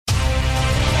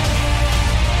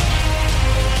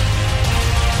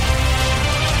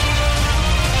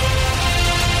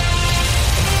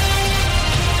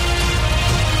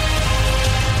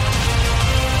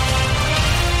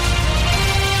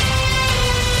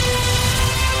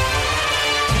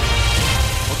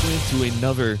to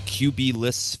another QB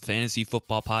Lists Fantasy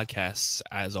Football Podcast.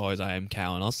 As always, I am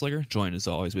Callan Usliger, joined as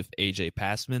always with AJ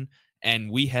Passman, and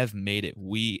we have made it.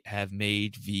 We have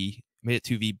made it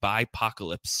to the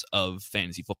bye-apocalypse of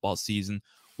fantasy football season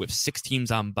with 6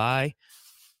 teams on bye.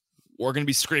 We're going to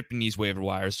be scraping these waiver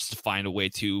wires just to find a way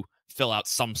to fill out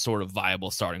some sort of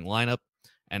viable starting lineup.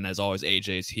 And as always,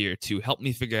 AJ is here to help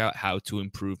me figure out how to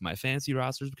improve my fantasy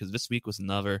rosters, because this week was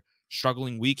another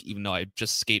struggling week, even though I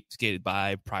just skated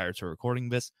by prior to recording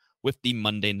this with the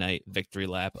Monday night victory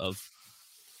lap of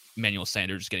Emmanuel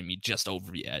Sanders getting me just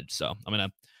over the edge. So I'm in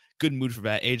a good mood for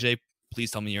that. AJ, please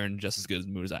tell me you're in just as good a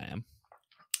mood as I am.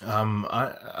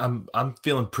 I'm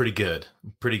feeling pretty good.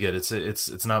 Pretty good.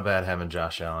 It's not bad having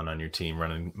Josh Allen on your team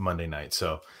running Monday night.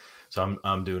 So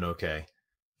I'm doing okay.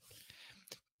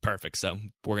 Perfect. So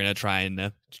we're gonna try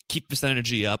and keep this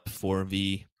energy up for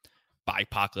the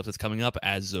bye-apocalypse that's coming up.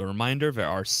 As a reminder, there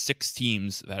are 6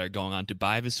 teams that are going on to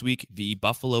bye this week: the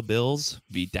Buffalo Bills,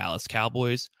 the Dallas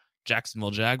Cowboys,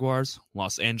 Jacksonville Jaguars,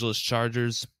 Los Angeles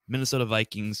Chargers, Minnesota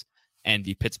Vikings, and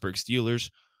the Pittsburgh Steelers,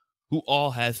 who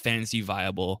all have fantasy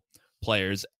viable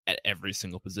players at every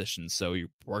single position. So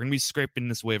we're going to be scraping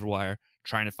this waiver wire,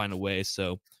 trying to find a way.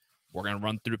 So we're going to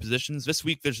run through positions. This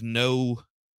week, there's no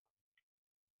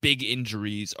big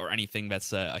injuries or anything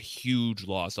that's a huge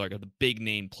loss. Like a big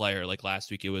name player, like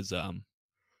last week, it was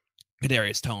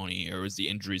Kadarius Toney, or it was the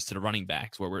injuries to the running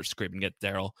backs where we're scraping at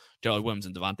Gerald Williams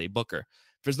and Devontae Booker.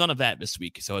 There's none of that this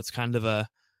week. So it's kind of a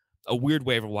weird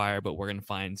waiver wire, but we're going to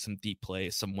find some deep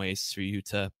plays, some ways for you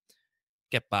to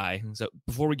get by. So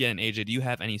before we get in, AJ, do you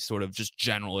have any sort of just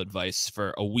general advice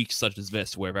for a week such as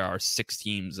this, where there are 6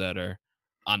 teams that are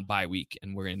on bye week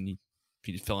and we're going to need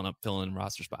to fill in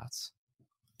roster spots?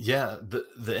 Yeah, the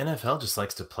NFL just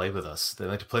likes to play with us. They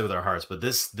like to play with our hearts, but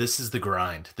this is the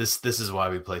grind. This is why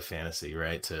we play fantasy,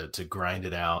 right? To grind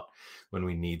it out when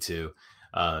we need to.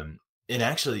 And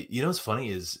actually, you know what's funny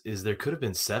is there could have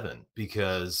been 7,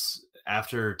 because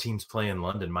after teams play in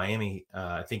London, Miami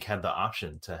I think had the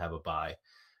option to have a bye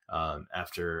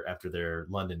after their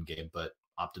London game, but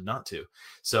opted not to.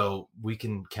 So we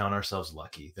can count ourselves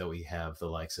lucky that we have the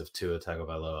likes of Tua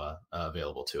Tagovailoa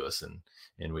available to us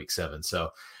in week 7.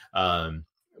 So,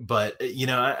 but you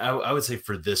know, I would say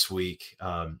for this week,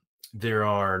 there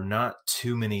are not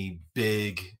too many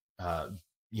big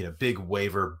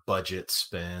waiver budget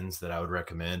spends that I would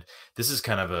recommend. This is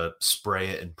kind of a spray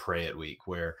it and pray it week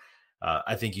where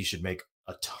I think you should make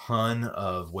a ton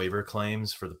of waiver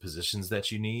claims for the positions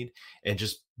that you need and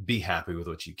just be happy with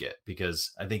what you get.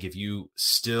 Because I think if you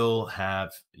still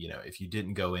have, if you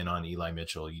didn't go in on Eli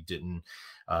Mitchell, you didn't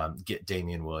get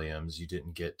Damian Williams, you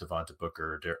didn't get Devonta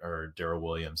Booker or Darrell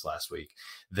Williams last week,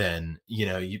 then,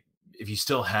 if you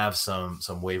still have some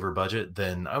waiver budget,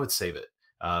 then I would save it.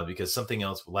 Because something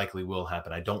else likely will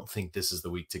happen. I don't think this is the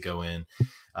week to go in.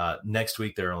 Next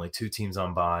week, there are only 2 teams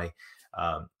on bye.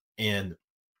 And,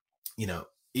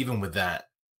 even with that,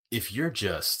 if you're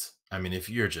just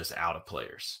out of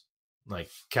players, like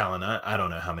Callan, I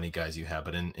don't know how many guys you have,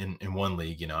 but in one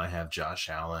league, I have Josh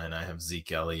Allen, I have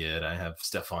Zeke Elliott, I have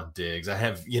Stephon Diggs, I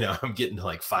have, I'm getting to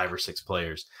like 5 or 6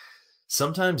 players.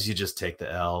 Sometimes you just take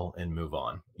the L and move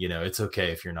on. It's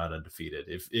okay if you're not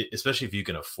undefeated. Especially if you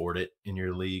can afford it in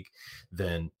your league,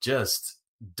 then just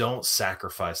don't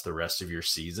sacrifice the rest of your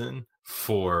season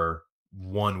for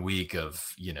 1 week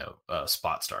of,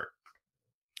 spot start.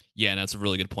 Yeah, and that's a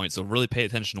really good point. So really pay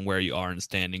attention to where you are in the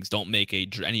standings. Don't make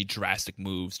any drastic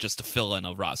moves just to fill in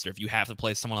a roster. If you have to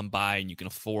play someone on bye and you can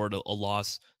afford a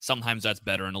loss, sometimes that's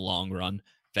better in the long run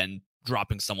than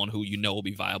dropping someone who will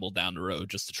be viable down the road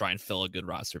just to try and fill a good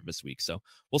roster this week. So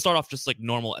we'll start off just like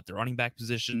normal at the running back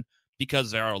position, because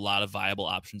there are a lot of viable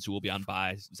options who will be on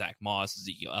bye: Zach Moss,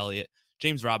 Ezekiel Elliott,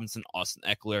 James Robinson, Austin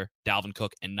Eckler, Dalvin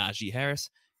Cook, and Najee Harris.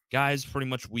 Guys, pretty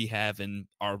much we have in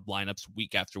our lineups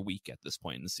week after week at this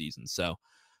point in the season. So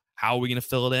how are we going to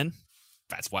fill it in?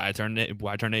 That's why I turned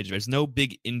AJ. There's no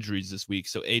big injuries this week.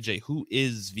 So AJ, who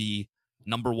is the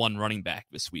number 1 running back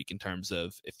this week in terms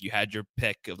of, if you had your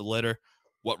pick of the litter,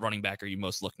 what running back are you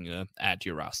most looking to add to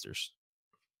your rosters?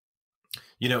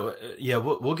 Yeah,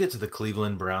 we'll get to the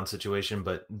Cleveland Brown situation,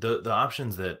 but the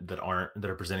options that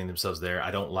are presenting themselves there,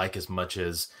 I don't like as much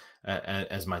as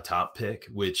my top pick,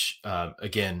 which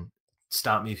again,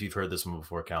 stop me if you've heard this one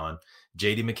before, Callan.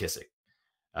 J.D.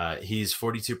 McKissic. He's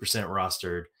 42%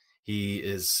 rostered. He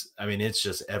is, it's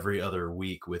just every other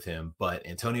week with him, but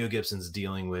Antonio Gibson's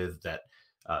dealing with that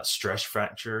stress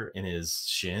fracture in his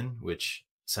shin, which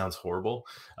sounds horrible,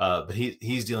 but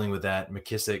he's dealing with that.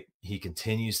 McKissick, he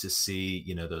continues to see,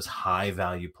 those high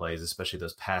value plays, especially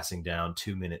those passing down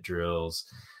 2-minute drills,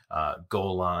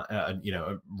 goal line,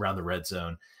 around the red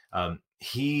zone.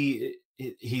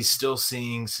 He's still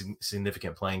seeing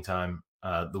significant playing time.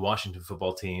 The Washington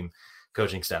football team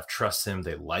coaching staff trusts him.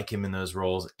 They like him in those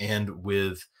roles. And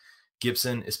with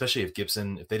Gibson, especially if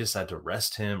they decide to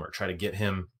rest him or try to get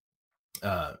him,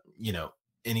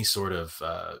 any sort of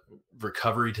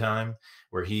recovery time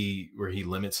where he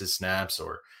limits his snaps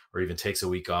or even takes a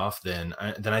week off, then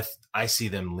I see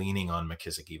them leaning on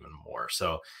McKissick even more.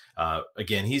 So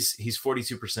again, he's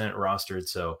 42% rostered.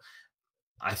 So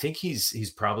I think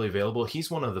he's probably available.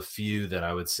 He's one of the few that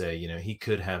I would say, he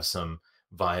could have some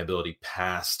viability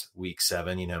past week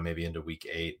 7, maybe into week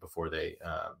 8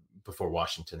 before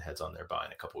Washington heads on their bye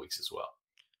in a couple weeks as well.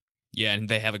 Yeah, and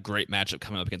they have a great matchup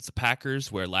coming up against the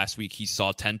Packers, where last week he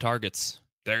saw 10 targets.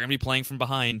 They're going to be playing from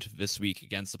behind this week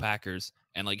against the Packers.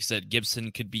 And like you said,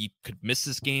 Gibson could miss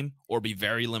this game or be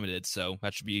very limited. So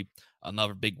that should be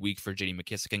another big week for J.D.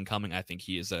 McKissick incoming. I think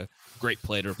he is a great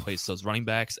play to replace those running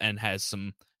backs and has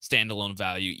some standalone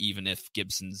value, even if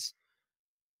Gibson's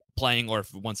playing or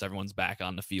if once everyone's back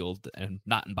on the field and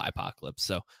not in Bipocalypse.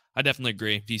 So I definitely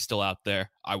agree. If he's still out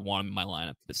there, I want him in my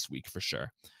lineup this week for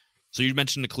sure. So you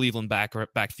mentioned the Cleveland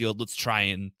backfield. Let's try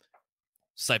and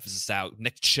cipher this out.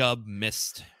 Nick Chubb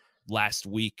missed last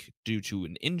week due to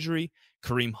an injury.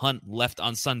 Kareem Hunt left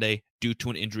on Sunday due to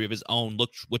an injury of his own,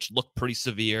 which looked pretty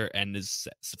severe, and as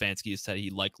Stefanski has said, he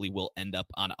likely will end up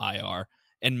on IR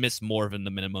and miss more than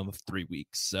the minimum of 3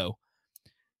 weeks. So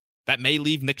that may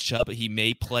leave Nick Chubb, but he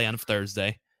may play on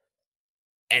Thursday.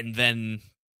 And then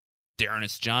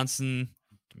D'Ernest Johnson,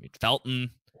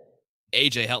 Felton.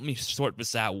 AJ, help me sort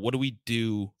this out. What do we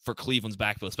do for Cleveland's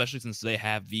backfield, especially since they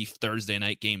have the Thursday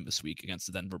night game this week against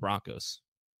the Denver Broncos?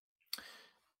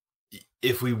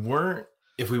 If we weren't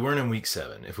in week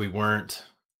 7, if we weren't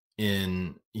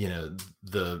in,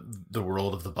 the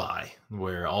world of the bye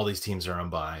where all these teams are on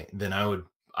bye, then I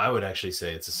would actually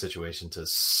say it's a situation to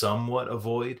somewhat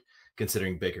avoid,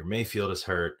 considering Baker Mayfield is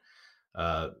hurt.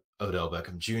 Odell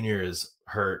Beckham Jr. is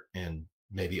hurt and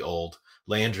maybe old.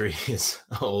 Landry is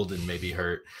old and maybe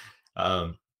hurt.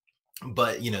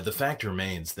 But, the fact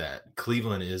remains that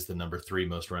Cleveland is the number 3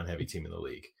 most run heavy team in the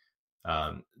league.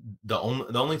 The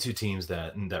only 2 teams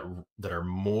that are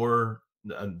more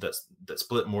that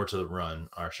split more to the run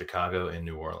are Chicago and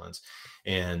New Orleans.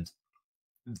 And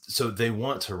so they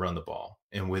want to run the ball,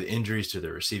 and with injuries to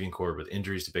their receiving core, with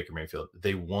injuries to Baker Mayfield,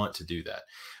 they want to do that.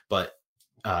 But,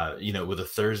 with a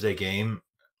Thursday game,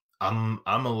 I'm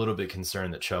a little bit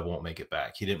concerned that Chubb won't make it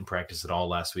back. He didn't practice at all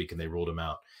last week, and they ruled him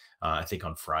out, I think,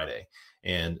 on Friday.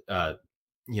 And,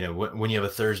 when you have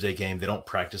a Thursday game, they don't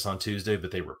practice on Tuesday,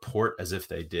 but they report as if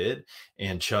they did.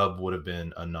 And Chubb would have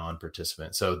been a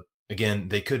non-participant. So, again,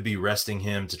 they could be resting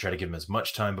him to try to give him as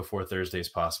much time before Thursday as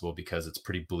possible because it's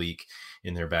pretty bleak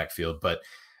in their backfield. But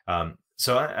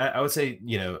so I would say,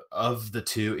 of the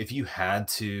 2, if you had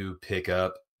to pick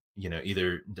up,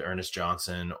 either D'Ernest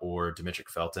Johnson or Demetric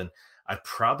Felton, I'd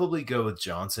probably go with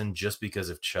Johnson just because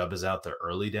if Chubb is out, the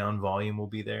early down volume will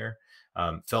be there.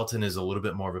 Felton is a little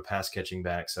bit more of a pass catching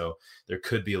back, so there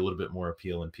could be a little bit more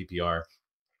appeal in PPR.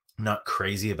 I'm not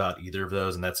crazy about either of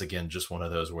those, and that's again just one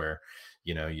of those where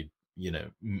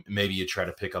maybe you try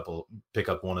to pick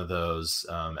up one of those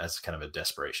as kind of a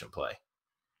desperation play.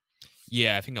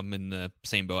 Yeah, I think I'm in the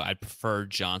same boat. I'd prefer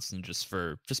Johnson just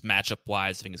matchup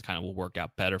wise. I think it's kind of will work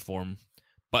out better for him.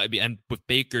 But and with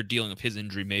Baker dealing with his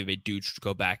injury, maybe they do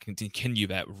go back and continue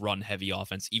that run heavy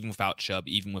offense, even without Chubb,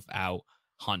 even without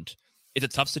Hunt. It's a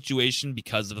tough situation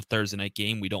because of the Thursday night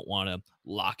game. We don't want to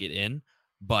lock it in,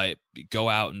 but go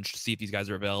out and see if these guys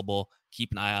are available.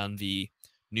 Keep an eye on the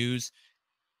news.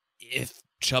 If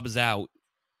Chubb is out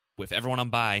with everyone on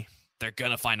bye, they're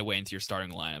going to find a way into your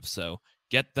starting lineup. So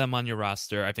get them on your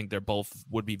roster. I think they're both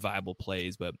would be viable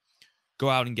plays, but go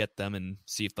out and get them and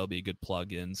see if they'll be good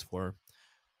plug-ins for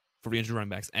the injured running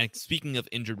backs. And speaking of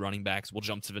injured running backs, we'll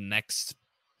jump to the next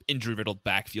injury-riddled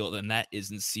backfield, and that is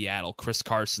in Seattle. Chris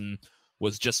Carson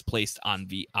was just placed on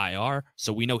the IR,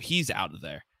 so we know he's out of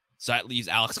there. So that leaves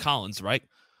Alex Collins, right?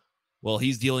 Well,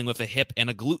 he's dealing with a hip and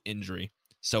a glute injury,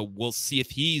 so we'll see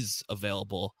if he's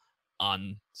available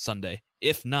on Sunday.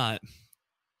 If not,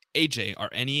 AJ, are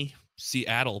any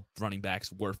Seattle running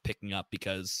backs worth picking up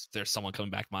because there's someone coming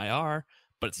back from IR,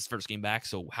 but it's his first game back?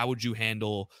 So how would you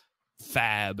handle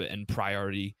fab and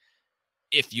priority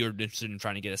if you're interested in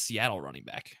trying to get a Seattle running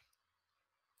back?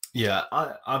 Yeah,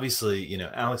 obviously,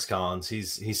 Alex Collins,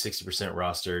 he's 60%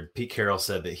 rostered. Pete Carroll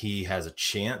said that he has a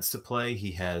chance to play.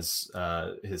 He has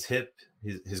his hip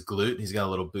his glute. He's got a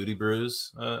little booty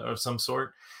bruise of some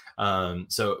sort.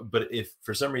 But if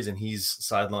for some reason he's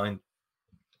sidelined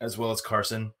as well as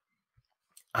Carson,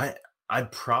 I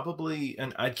I'd probably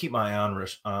and I'd keep my eye on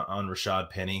Rashad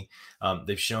Penny.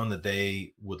 They've shown that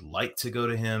they would like to go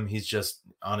to him. He's just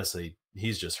honestly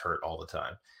he's just hurt all the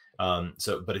time.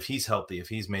 But if he's healthy, if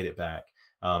he's made it back,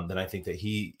 then I think that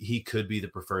he could be the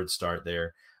preferred start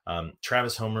there.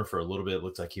 Travis Homer for a little bit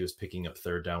looked like he was picking up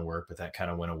third down work, but that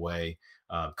kind of went away.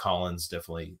 Collins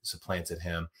definitely supplanted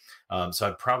him. So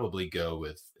I'd probably go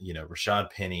with,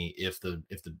 Rashad Penny if the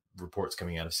reports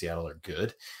coming out of Seattle are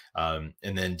good. And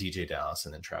then DJ Dallas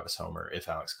and then Travis Homer if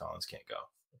Alex Collins can't go.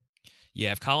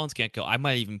 Yeah, if Collins can't go, I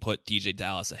might even put DJ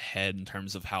Dallas ahead in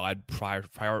terms of how I'd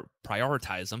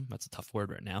prioritize him. That's a tough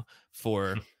word right now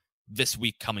for this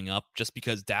week coming up, just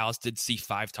because Dallas did see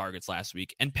 5 targets last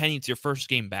week. And Penny, it's your first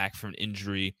game back from an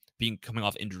injury, coming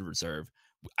off injured reserve.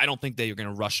 I don't think that you're going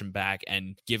to rush him back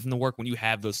and give him the work when you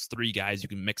have those 3 guys you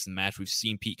can mix and match. We've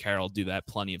seen Pete Carroll do that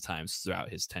plenty of times throughout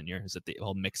his tenure, is that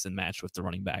they'll mix and match with the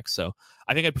running back. So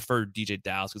I think I prefer DJ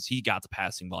Dallas because he got the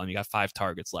passing volume. He got 5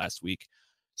 targets last week.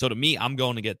 So to me, I'm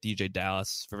going to get DJ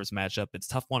Dallas for this matchup. It's a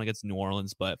tough one against New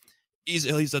Orleans, but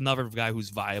he's another guy who's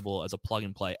viable as a plug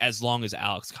and play as long as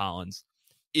Alex Collins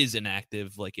is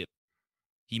inactive,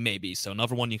 he may be. So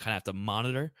another one you kind of have to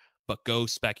monitor, but go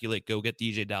speculate, go get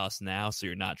DJ Dallas now so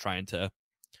you're not trying to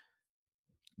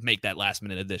make that last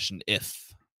minute addition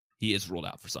if he is ruled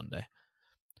out for Sunday.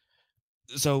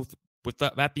 So with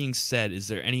that being said, is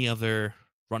there any other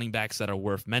running backs that are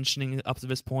worth mentioning up to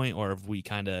this point, or have we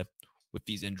kind of, with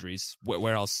these injuries,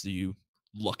 where else do you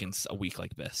look in a week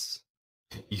like this?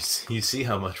 You see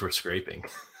how much we're scraping.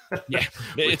 Yeah,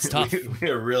 it's tough.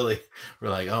 We're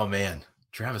like, oh man,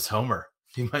 Travis Homer,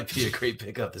 he might be a great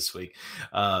pickup this week.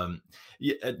 Honestly,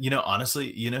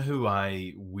 who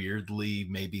I weirdly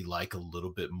maybe like a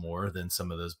little bit more than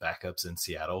some of those backups in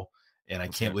Seattle, and I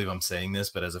can't believe I'm saying this,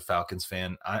 but as a Falcons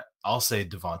fan, I'll say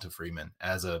Devonta Freeman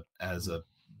as a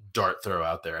dart throw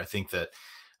out there. I think that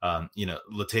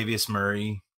Latavius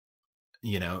Murray,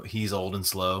 he's old and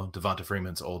slow. Devonta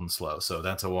Freeman's old and slow. So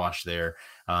that's a wash there.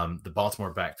 The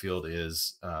Baltimore backfield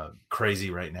is crazy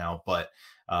right now, but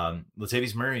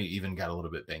Latavius Murray even got a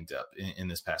little bit banged up in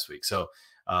this past week. So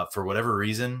for whatever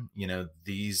reason, the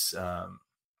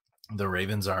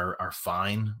Ravens are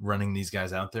fine running these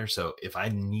guys out there. So if I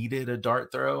needed a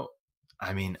dart throw,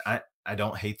 I mean, I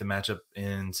don't hate the matchup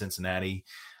in Cincinnati.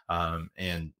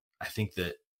 And I think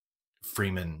that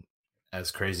Freeman, as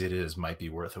crazy it is, might be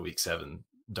worth a week 7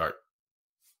 dart.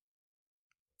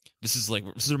 This is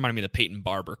reminding me of the Peyton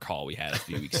Barber call we had a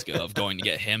few weeks ago of going to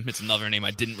get him. It's another name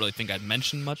I didn't really think I'd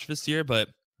mention much this year, but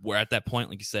we're at that point.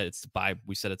 Like you said,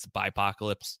 we said it's a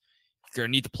bye-apocalypse. You're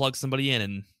going to need to plug somebody in,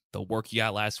 and the work you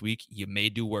got last week, you may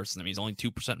do worse than him. He's only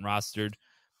 2% rostered.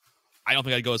 I don't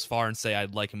think I'd go as far and say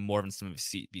I'd like him more than some of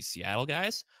these Seattle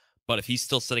guys, but if he's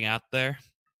still sitting out there,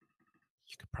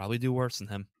 you could probably do worse than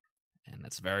him. And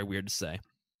that's very weird to say.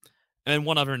 And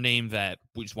one other name that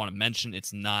we just want to mention,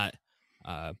 it's not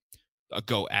a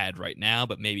go ad right now,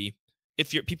 but maybe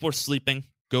if people are sleeping,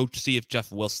 go see if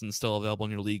Jeff Wilson's still available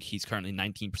in your league. He's currently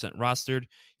 19% rostered.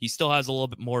 He still has a little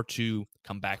bit more to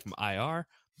come back from IR,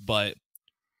 but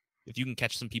if you can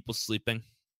catch some people sleeping,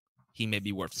 he may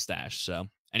be worth a stash. So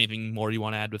anything more you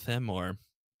want to add with him, or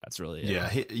that's really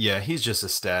it? He's just a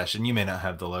stash, and you may not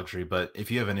have the luxury, but if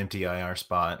you have an empty IR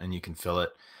spot and you can fill it,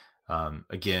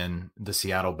 again, the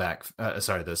San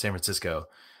Francisco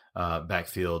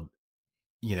backfield,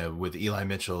 with Eli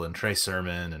Mitchell and Trey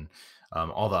Sermon and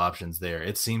all the options there,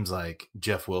 it seems like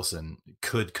Jeff Wilson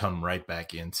could come right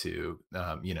back into,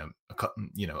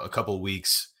 a couple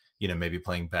weeks, maybe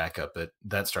playing backup, but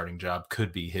that starting job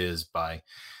could be his by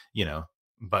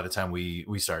the time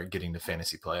we start getting to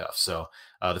fantasy playoffs. So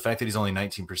the fact that he's only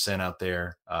 19% out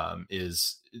there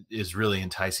is really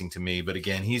enticing to me. But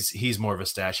again, he's more of a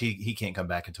stash. He can't come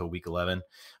back until week 11.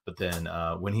 But then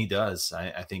when he does,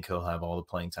 I think he'll have all the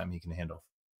playing time he can handle.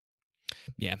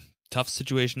 Yeah, tough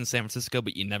situation in San Francisco,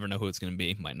 but you never know who it's going to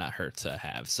be. Might not hurt to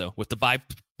have. So with the bye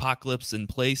apocalypse in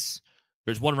place,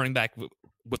 there's one running back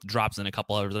with drops and a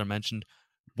couple others that I mentioned.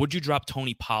 Would you drop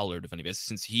Tony Pollard if any of this?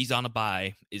 Since he's on a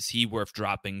bye, is he worth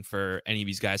dropping for any of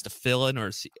these guys to fill in? Or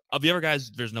of the other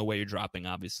guys, there's no way you're dropping,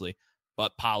 obviously.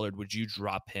 But Pollard, would you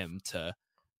drop him to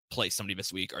play somebody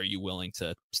this week? Are you willing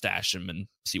to stash him and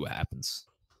see what happens?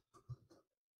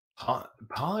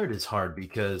 Pollard is hard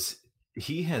because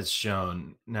he has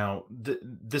shown now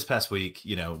this past week,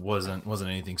 wasn't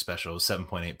anything special. It was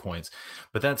 7.8 points,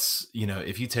 but that's,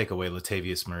 if you take away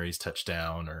Latavius Murray's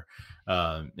touchdown or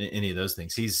any of those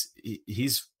things,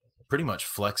 he's pretty much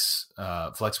flex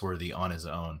worthy on his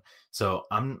own. So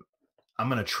I'm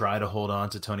going to try to hold on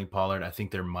to Tony Pollard. I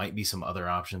think there might be some other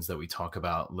options that we talk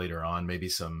about later on, maybe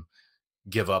some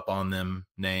give up on them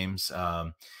names,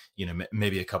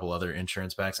 maybe a couple other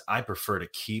insurance backs. I prefer to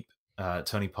keep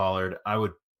Tony Pollard. I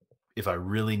would, if I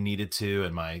really needed to,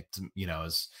 and my,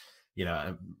 is,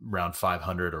 around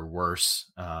 500 or worse,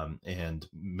 and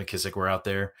McKissick were out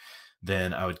there,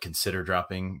 then I would consider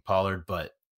dropping Pollard,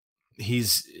 but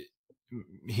he's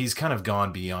kind of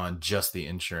gone beyond just the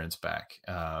insurance back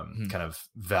kind of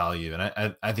value.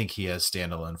 And I think he has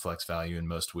standalone flex value in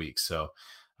most weeks. So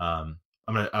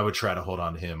I would try to hold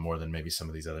on to him more than maybe some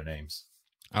of these other names.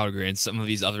 I would agree. And some of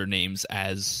these other names,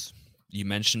 as you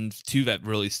mentioned, two that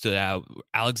really stood out,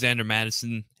 Alexander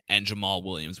Mattison and Jamal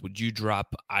Williams. Would you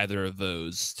drop either of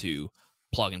those to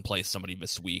plug and play somebody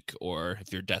this week? Or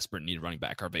if you're desperate and need a running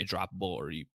back, are they droppable, or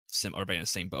are they in the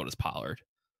same boat as Pollard?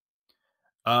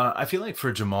 I feel like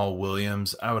for Jamal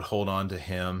Williams, I would hold on to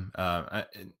him.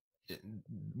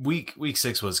 Week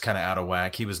 6 was kind of out of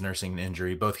whack. He was nursing an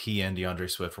injury. Both he and DeAndre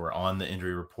Swift were on the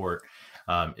injury report.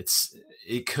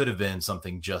 It could have been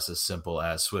something just as simple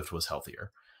as Swift was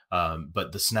healthier.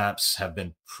 But the snaps have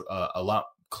been a lot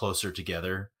closer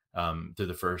together through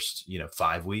the first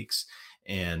 5 weeks.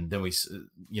 And then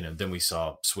we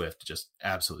saw Swift just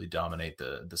absolutely dominate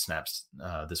the snaps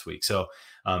this week. So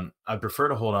I prefer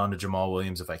to hold on to Jamal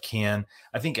Williams if I can.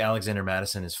 I think Alexander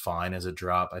Mattison is fine as a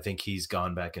drop. I think he's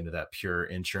gone back into that pure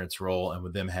insurance role. And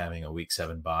with them having a week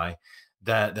 7 bye,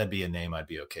 that'd be a name I'd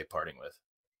be okay parting with.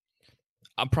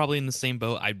 I'm probably in the same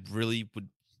boat. I really would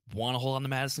want to hold on to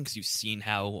Mattison because you've seen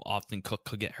how often Cook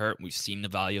could get hurt. We've seen the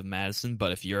value of Mattison.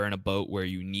 But if you're in a boat where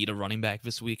you need a running back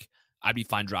this week, I'd be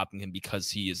fine dropping him because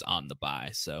he is on the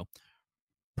bye. So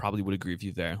probably would agree with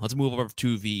you there. Let's move over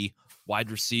to the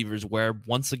wide receivers where,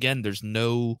 once again, there's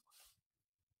no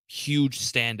huge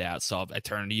standout. So I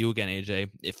turn to you again,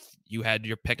 AJ. If you had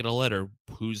your pick of the litter,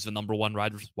 who's the number one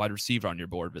wide receiver on your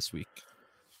board this week?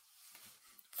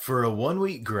 For a 1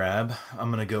 week grab,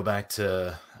 I'm going to go back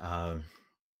to I'm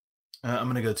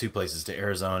going to go 2 places, to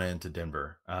Arizona and to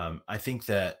Denver. I think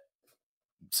that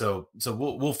So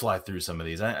we'll fly through some of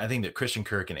these. I think that Christian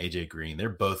Kirk and AJ Green, they're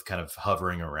both kind of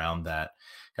hovering around that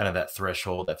kind of that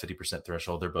threshold, that 50%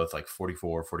 threshold. They're both like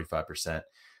 44, 45%.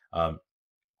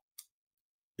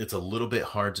 It's a little bit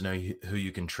hard to know who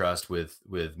you can trust with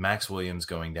Max Williams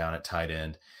going down at tight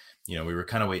end. We were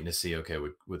kind of waiting to see, okay,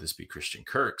 would this be Christian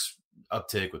Kirk's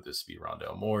uptick? Would this be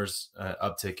Rondale Moore's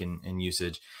uptick in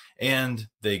usage? And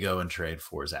they go and trade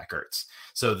for Zach Ertz.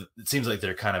 So it seems like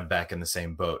they're kind of back in the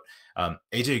same boat.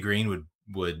 AJ Green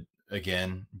would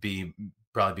again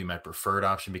probably be my preferred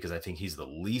option because I think he's the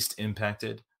least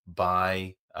impacted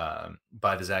by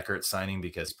the Zach Ertz signing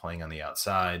because he's playing on the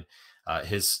outside.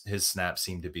 His snaps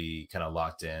seem to be kind of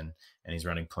locked in, and he's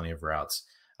running plenty of routes.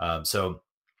 So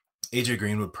AJ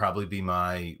Green would probably be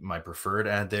my preferred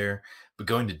ad there. But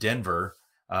going to Denver,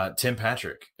 Tim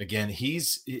Patrick again.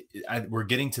 We're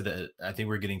getting to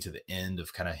the end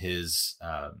of kind of his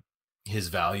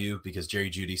value because Jerry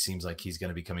Jeudy seems like he's going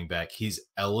to be coming back. He's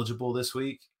eligible this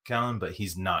week, Colin, but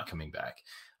he's not coming back.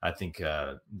 I think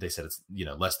they said it's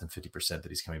less than 50% that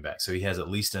he's coming back. So he has at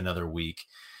least another week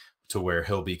to where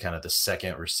he'll be kind of the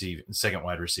second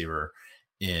wide receiver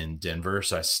in Denver.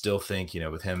 So I still think,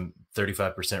 with him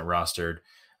 35% rostered,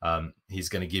 he's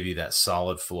going to give you that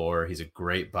solid floor. He's a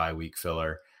great bye week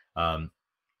filler.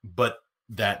 But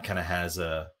that kind of has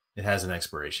an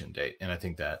expiration date. And I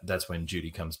think that's when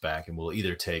Jeudy comes back and will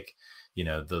either take,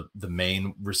 the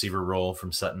main receiver role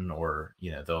from Sutton or,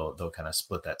 they'll kind of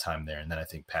split that time there. And then I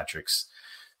think Patrick's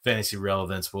fantasy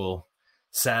relevance will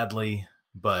sadly,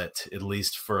 but at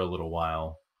least for a little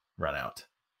while, run out.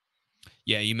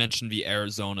 Yeah, you mentioned the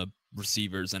Arizona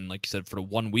receivers, and like you said, for the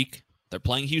 1 week, they're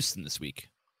playing Houston this week.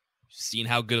 Seen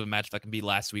how good of a match that can be.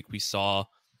 Last week, we saw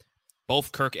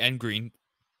both Kirk and Green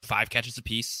 5 catches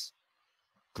apiece.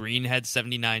 Green had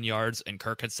 79 yards, and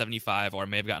Kirk had 75, or I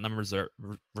may have gotten them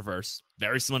reverse.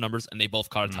 Very similar numbers, and they both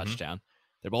caught a touchdown.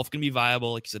 They're both going to be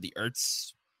viable. Like you said, the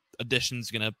Ertz addition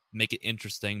is going to make it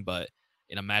interesting, but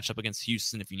in a matchup against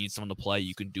Houston, if you need someone to play,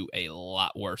 you can do a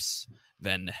lot worse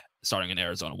than starting an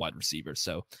Arizona wide receiver.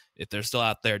 So if they're still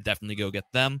out there, definitely go get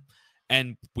them.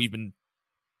 And we've been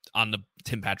on the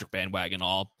Tim Patrick bandwagon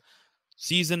all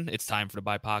season. It's time for the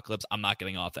Bipocalypse. I'm not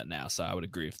getting off that now, so I would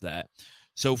agree with that.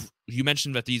 So you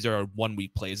mentioned that these are 1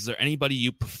 week plays. Is there anybody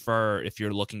you prefer if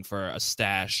you're looking for a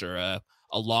stash or a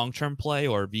long-term play,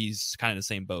 or are these kind of the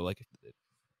same boat?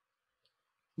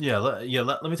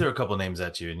 Let me throw a couple names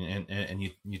at you, and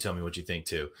you tell me what you think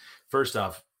too. First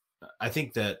off, I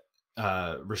think that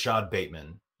Rashad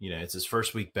Bateman, It's his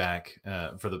first week back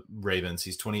for the Ravens.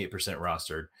 He's 28%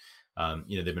 rostered.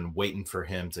 They've been waiting for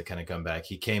him to kind of come back.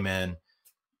 He came in,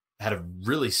 had a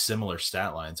really similar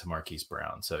stat line to Marquise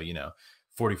Brown. So,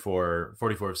 44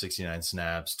 of 69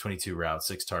 snaps, 22 routes,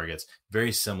 6 targets,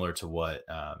 very similar to what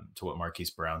Marquise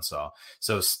Brown saw.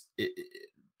 So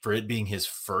for it being his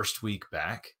first week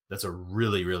back, that's a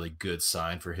really, really good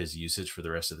sign for his usage for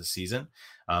the rest of the season.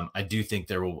 I do think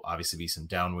there will obviously be some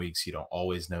down weeks. You don't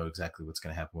always know exactly what's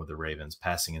going to happen with the Ravens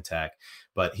passing attack,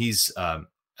 but he's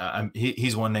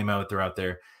one name I would throw out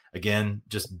there. Again,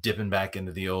 just dipping back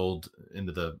into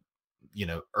the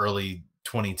early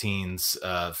 20 teens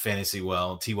fantasy.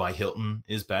 Well, T.Y. Hilton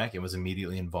is back and was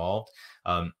immediately involved.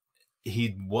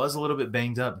 He was a little bit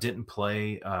banged up, didn't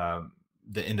play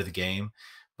the end of the game,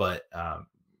 but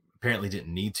apparently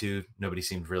didn't need to. Nobody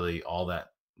seemed really all that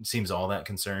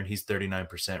concerned. He's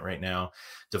 39% right now.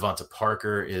 Devonta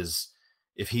Parker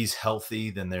if he's healthy,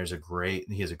 then he has a great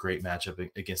matchup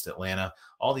against Atlanta.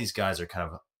 All these guys are kind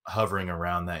of hovering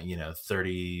around that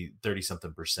 30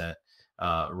 something percent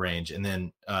range. And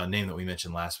then a name that we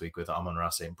mentioned last week with Amon-Ra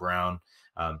St. Brown,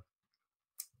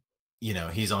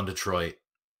 he's on Detroit.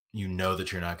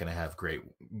 That you're not going to have great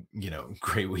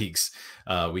weeks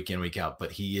week in, week out,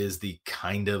 but he is the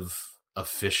kind of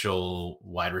official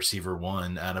wide receiver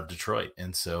 1 out of Detroit.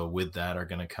 And so with that are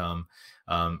going to come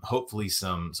hopefully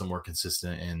some more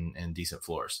consistent and decent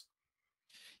floors.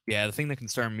 Yeah, the thing that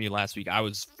concerned me last week, I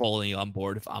was fully on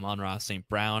board with Amon-Ra St.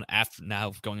 Brown. After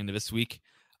now going into this week,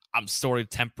 I'm sort of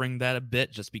tempering that a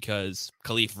bit just because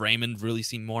Khalif Raymond really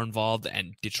seemed more involved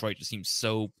and Detroit just seems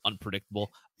so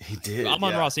unpredictable. He did.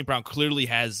 Amon-Ra St. Brown clearly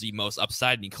has the most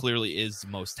upside and he clearly is the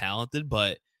most talented,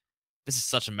 but this is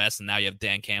such a mess. And now you have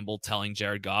Dan Campbell telling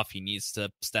Jared Goff he needs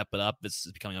to step it up. This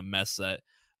is becoming a mess that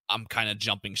I'm kind of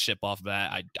jumping ship off of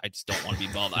that. I just don't want to be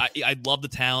involved. I love the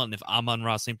talent. And if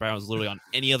Amon-Ra St. Brown was literally on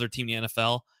any other team in the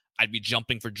NFL, I'd be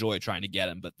jumping for joy trying to get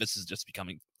him. But this is just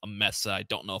becoming a mess that I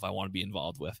don't know if I want to be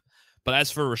involved with. But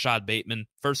as for Rashad Bateman,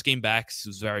 first game back, he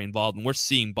was very involved. And we're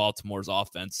seeing Baltimore's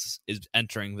offense is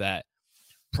entering that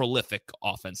prolific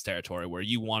offense territory where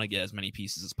you want to get as many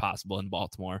pieces as possible in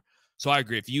Baltimore. So I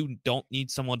agree. If you don't need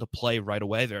someone to play right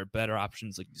away, there are better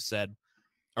options, like you said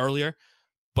earlier.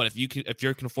 But if you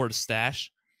can afford a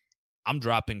stash, I'm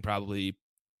dropping probably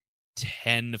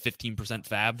 10 to 15%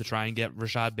 fab to try and get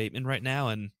Rashad Bateman right now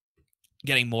and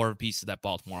getting more of a piece of that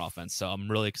Baltimore offense. So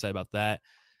I'm really excited about that.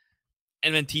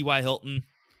 And then T.Y. Hilton,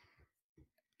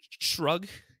 shrug.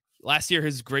 Last year,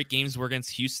 his great games were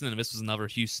against Houston, and this was another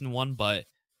Houston one, but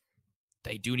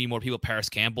they do need more people. Paris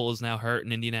Campbell is now hurt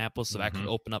in Indianapolis, so that could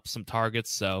open up some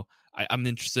targets. So I'm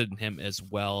interested in him as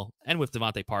well. And with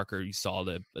Devontae Parker, you saw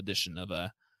the addition of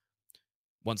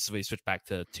once we switched back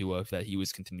to Tua, that he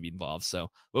was continuing to be involved. So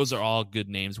those are all good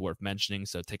names worth mentioning.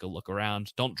 So take a look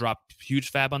around. Don't drop huge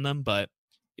fab on them, but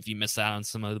if you miss out on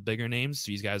some of the bigger names,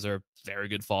 these guys are very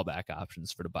good fallback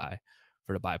options for the buy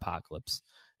apocalypse.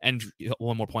 And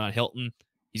one more point on Hilton.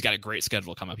 He's got a great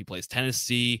schedule coming up. He plays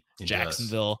Tennessee,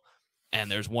 Jacksonville, and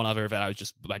there's one other that I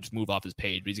just move off his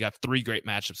page. But he's got 3 great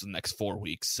matchups in the next 4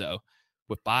 weeks. So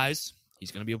with buys,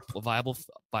 he's going to be a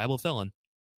viable fill-in.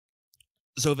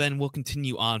 So then we'll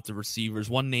continue on to receivers.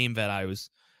 One name that I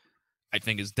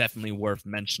think is definitely worth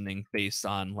mentioning based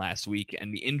on last week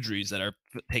and the injuries that are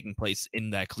taking place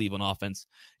in that Cleveland offense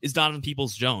is Donovan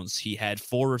Peoples-Jones. He had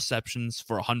 4 receptions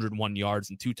for 101 yards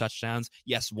and 2 touchdowns.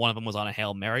 Yes, one of them was on a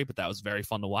Hail Mary, but that was very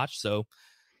fun to watch. So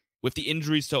with the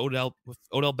injuries to Odell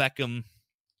Beckham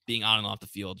being on and off the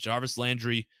field, Jarvis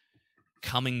Landry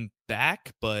coming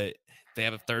back, but they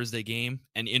have a Thursday game,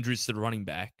 and injuries to the running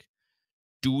back.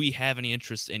 Do we have any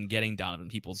interest in getting Donovan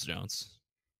Peoples-Jones?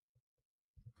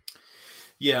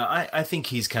 Yeah, I think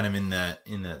he's kind of in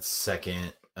that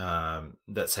second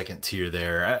tier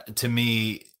there. To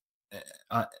me,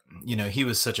 he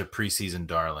was such a preseason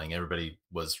darling. Everybody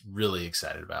was really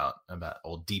excited about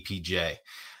old DPJ.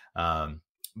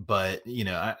 But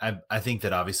I think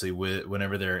that obviously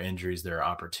whenever there are injuries, there are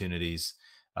opportunities.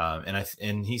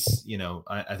 And he's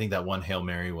I think that one Hail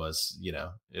Mary was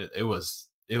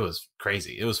it was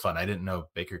crazy. It was fun. I didn't know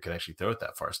Baker could actually throw it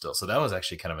that far still. So that was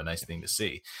actually kind of a nice thing to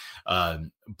see.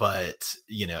 But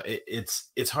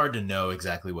it's hard to know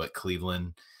exactly what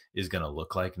Cleveland is going to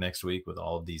look like next week with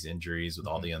all of these injuries, with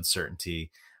all the uncertainty.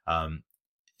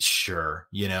 Sure.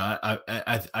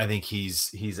 I think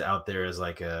he's out there as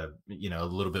like a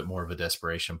little bit more of a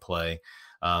desperation play.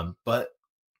 But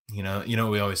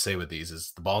we always say with these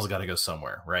is the ball's got to go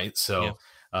somewhere. Right. So, yeah.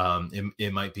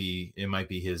 It might be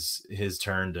his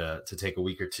turn to take a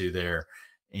week or two there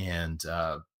and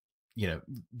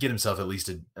get himself at least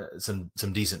some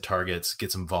decent targets,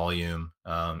 get some volume,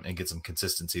 and get some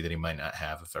consistency that he might not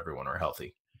have if everyone were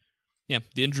healthy. Yeah,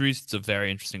 the injuries, it's a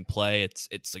very interesting play. It's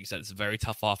like you said, it's a very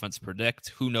tough offense to predict.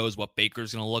 Who knows what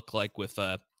Baker's going to look like with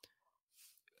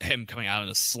him coming out in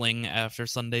a sling after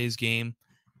Sunday's game.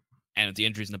 And with the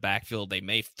injuries in the backfield, they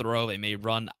may throw, they may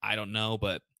run. I don't know,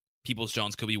 but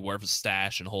Peoples-Jones could be worth a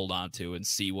stash and hold on to and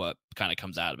see what kind of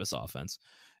comes out of his offense.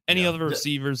 Any other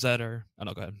receivers that are... Oh,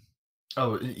 no, go ahead.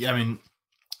 Oh, yeah, I mean,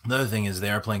 the other thing is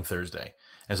they are playing Thursday.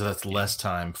 And so that's less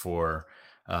time for,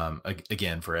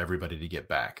 again, for everybody to get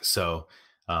back. So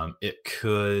it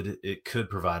could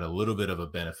provide a little bit of a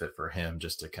benefit for him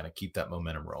just to kind of keep that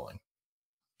momentum rolling.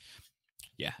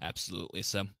 Yeah, absolutely.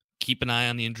 So keep an eye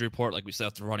on the injury report. Like we said,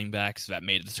 with the running backs, that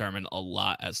may determine a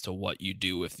lot as to what you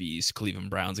do with these Cleveland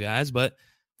Browns guys, but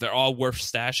they're all worth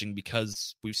stashing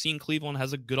because we've seen Cleveland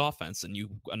has a good offense, and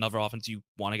another offense you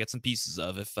want to get some pieces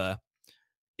of if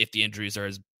the injuries are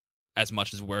as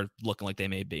much as we're looking like they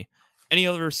may be. Any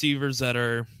other receivers that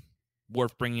are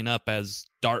worth bringing up as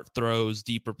dart throws,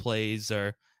 deeper plays,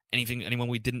 or anyone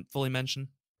we didn't fully mention?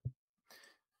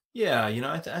 Yeah,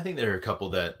 I think there are a couple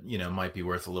that, might be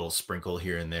worth a little sprinkle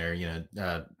here and there.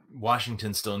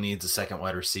 Washington still needs a second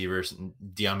wide receiver.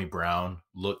 Dyami Brown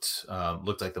looked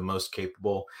like the most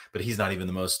capable, but he's not even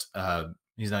the most.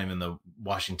 He's not even the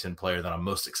Washington player that I'm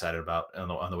most excited about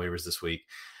on the waivers this week.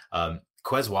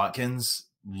 Quez Watkins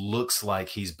looks like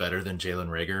he's better than Jalen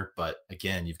Reagor, but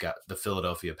again, you've got the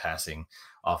Philadelphia passing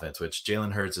offense, which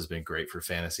Jalen Hurts has been great for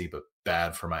fantasy, but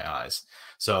bad for my eyes.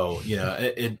 So,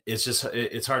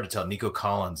 it's hard to tell. Nico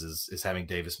Collins is having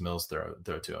Davis Mills throw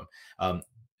to him.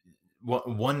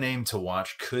 One name to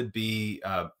watch could be,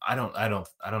 I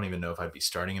don't even know if I'd be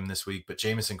starting him this week, but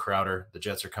Jamison Crowder. The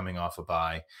Jets are coming off a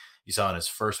bye. You saw in his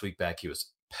first week back, he was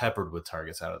peppered with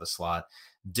targets out of the slot.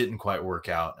 Didn't quite work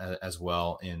out as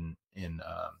well in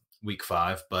week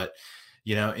 5, but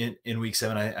in week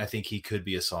 7, I think he could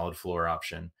be a solid floor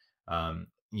option.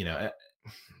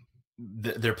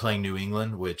 They're playing New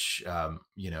England, which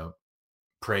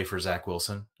pray for Zach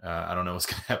Wilson. I don't know what's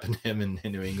going to happen to him in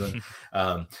New England.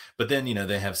 But then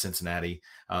they have Cincinnati.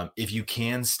 If you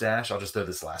can stash, I'll just throw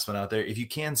this last one out there. If you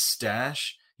can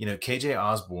stash, KJ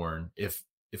Osborne, if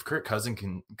Kirk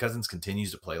Cousins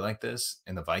continues to play like this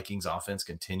and the Vikings offense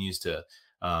continues to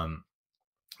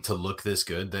look this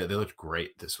good, they looked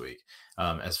great this week.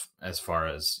 As far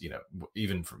as,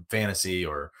 even from fantasy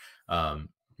or,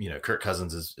 Kirk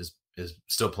Cousins is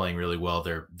still playing really well.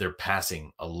 They're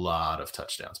passing a lot of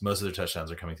touchdowns. Most of their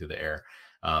touchdowns are coming through the air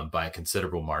by a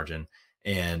considerable margin.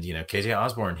 And, KJ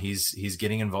Osborne, he's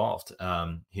getting involved.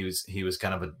 He was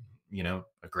kind of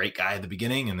a great guy at the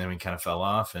beginning, and then he kind of fell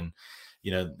off and,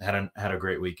 had a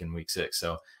great week in week 6.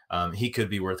 So he could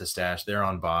be worth a stash. They're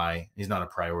on bye. He's not a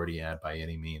priority ad by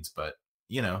any means, but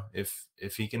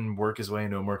if he can work his way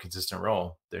into a more consistent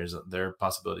role, there are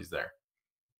possibilities there.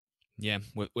 Yeah.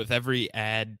 With every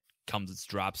ad comes its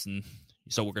drops. And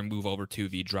so we're going to move over to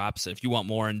the drops. If you want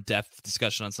more in-depth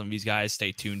discussion on some of these guys,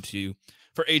 stay tuned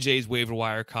for AJ's waiver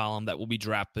wire column that will be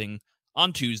dropping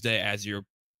on Tuesday as you're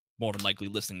more than likely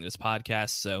listening to this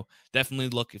podcast. So definitely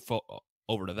look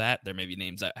over to that. There may be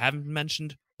names that haven't been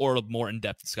mentioned or a more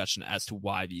in-depth discussion as to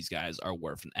why these guys are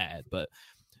worth an ad. But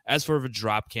as for the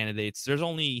drop candidates, there's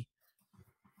only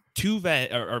 2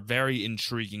 that are very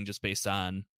intriguing just based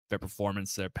on their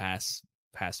performance their past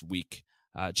week.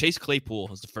 Chase Claypool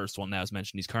was the first one that was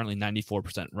mentioned. He's currently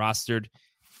 94% rostered.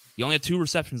 He only had 2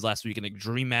 receptions last week in a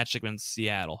dream matchup against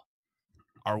Seattle.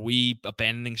 Are we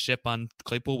abandoning ship on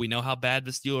Claypool? We know how bad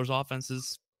the Steelers' offense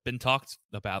has been talked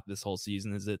about this whole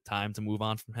season. Is it time to move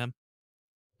on from him?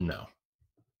 No.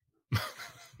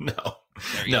 No,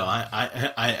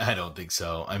 I don't think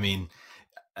so. I mean,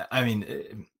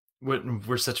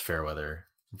 we're such fair weather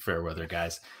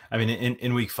guys. I mean,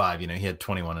 in week 5, he had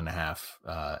 21 and a half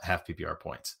PPR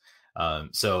points.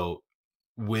 So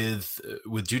with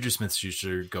Juju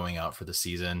Smith-Schuster going out for the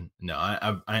season, no,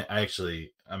 I'm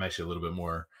actually a little bit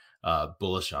more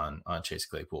bullish on Chase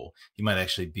Claypool. He might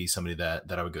actually be somebody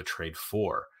that I would go trade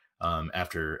for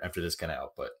after this kind of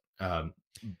out. But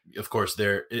of course,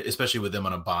 there, especially with them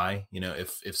on a bye,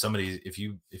 if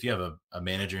you have a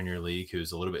manager in your league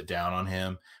who's a little bit down on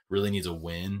him, really needs a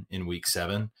win in week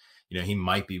 7, he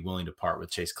might be willing to part with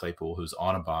Chase Claypool, who's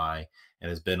on a bye and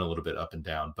has been a little bit up and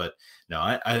down. But no,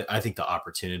 I think the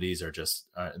opportunities are just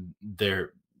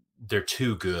they're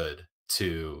too good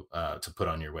to put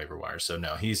on your waiver wire. So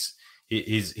no, he's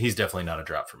definitely not a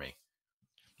drop for me.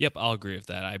 Yep, I'll agree with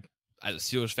that. As a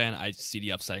Steelers fan, I see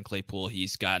the upside in Claypool.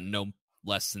 He's got no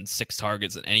less than 6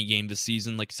 targets in any game this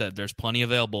season. Like I said, there's plenty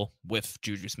available with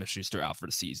Juju Smith-Schuster out for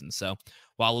the season. So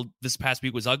while this past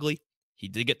week was ugly, he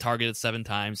did get targeted 7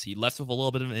 times. He left with a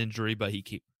little bit of an injury, but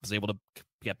he was able to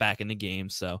get back in the game.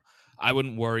 So I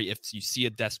wouldn't worry if you see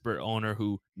a desperate owner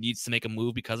who needs to make a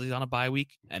move because he's on a bye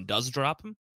week and does drop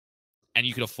him, and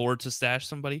you could afford to stash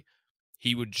somebody.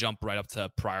 He would jump right up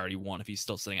to priority 1 if he's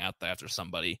still sitting out there after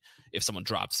somebody, if someone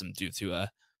drops him due to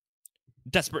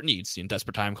desperate needs.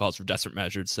 Desperate time calls for desperate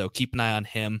measures. So keep an eye on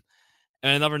him.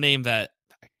 And another name that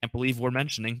I can't believe we're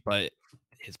mentioning, but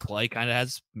his play kind of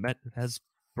has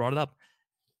brought it up.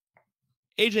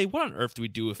 AJ, what on earth do we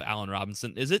do with Allen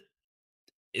Robinson? Is it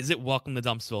welcome to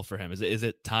Dumpsville for him? Is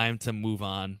it time to move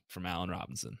on from Allen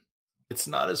Robinson? It's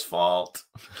not his fault.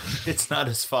 It's not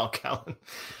his fault, Calvin.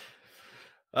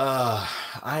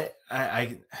 I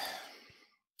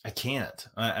can't.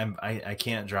 I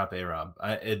can't drop A-Rob.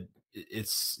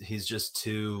 He's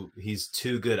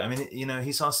too good. I mean,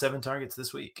 he saw 7 targets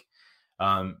this week.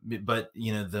 But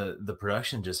the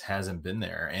production just hasn't been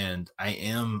there, and I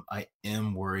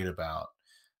am worried about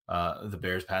the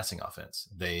Bears passing offense.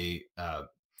 They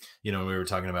we were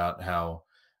talking about how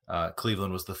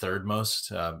Cleveland was the 3rd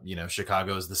most,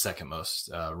 Chicago is the 2nd most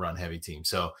run heavy team.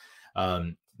 So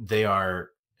they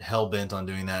are hell bent on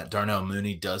doing that. Darnell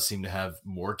Mooney does seem to have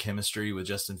more chemistry with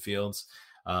Justin Fields.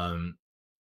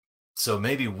 So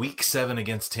maybe week 7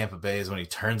 against Tampa Bay is when he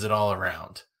turns it all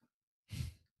around.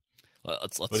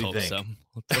 Let's hope so.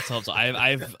 Let's hope so. I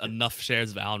have enough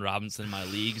shares of Allen Robinson in my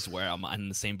leagues where I'm in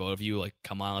the same boat of you. Like,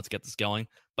 come on, let's get this going.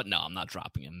 But no, I'm not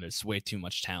dropping him. There's way too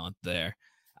much talent there.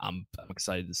 I'm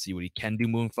excited to see what he can do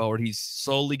moving forward. He's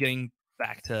slowly getting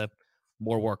back to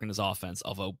more work in his offense.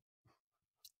 Although,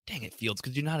 dang it, Fields,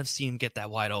 could you not have seen him get that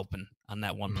wide open on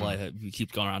that one play that we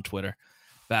keep going around Twitter?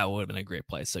 That would have been a great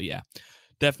play. So yeah,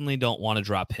 definitely don't want to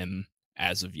drop him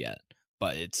as of yet.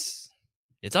 But it's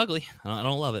ugly. I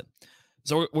don't love it.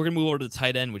 So we're going to move over to the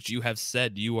tight end, which you have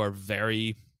said you are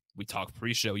we talked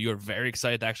pre-show, you are very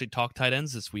excited to actually talk tight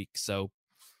ends this week. So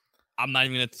I'm not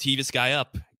even going to tee this guy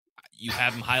up. You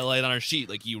have him highlighted on our sheet.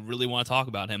 Like, you really want to talk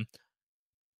about him.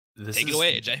 Take it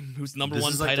away, AJ. Who's the number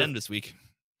 1 tight end this week?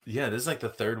 Yeah, this is like the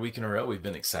 3rd week in a row we've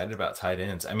been excited about tight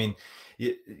ends. I mean,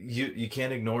 you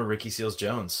can't ignore Ricky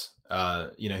Seals-Jones.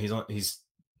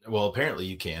 Well, apparently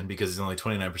you can, because he's only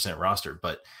 29% rostered,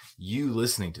 but you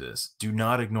listening to this, do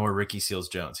not ignore Ricky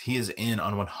Seals-Jones. He is in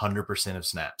on 100% of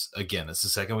snaps. Again, that's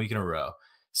the 2nd week in a row.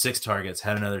 6 targets,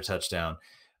 had another touchdown.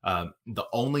 The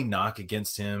only knock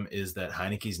against him is that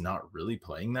Heineke's not really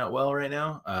playing that well right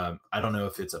now. I don't know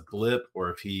if it's a blip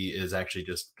or if he is actually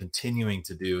just continuing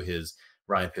to do his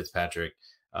Ryan Fitzpatrick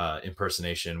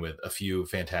impersonation with a few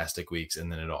fantastic weeks,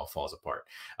 and then it all falls apart.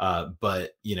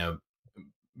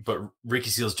 But Ricky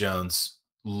Seals-Jones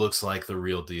looks like the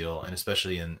real deal, and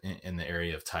especially in the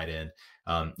area of tight end.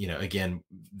 Again,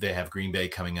 they have Green Bay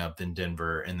coming up, then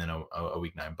Denver, and then a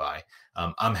week 9 bye.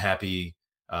 I'm happy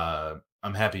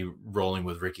rolling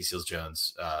with Ricky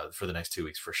Seals-Jones for the next 2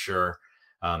 weeks for sure.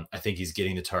 I think he's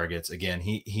getting the targets. Again,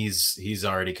 he's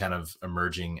already kind of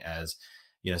emerging as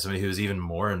somebody who's even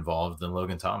more involved than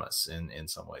Logan Thomas in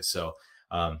some ways. So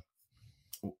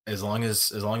as long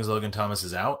as Logan Thomas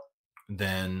is out,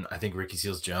 then I think Ricky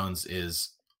Seals-Jones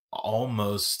is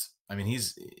almost,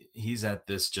 he's at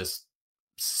this just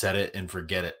set it and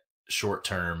forget it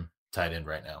short-term tight end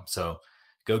right now. So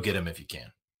go get him if you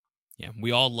can. Yeah,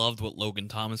 we all loved what Logan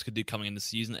Thomas could do coming into the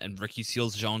season, and Ricky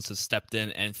Seals-Jones has stepped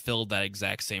in and filled that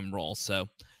exact same role. So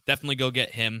definitely go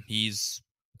get him. He's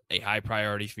a high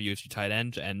priority for you if you tight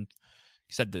end. And you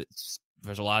said that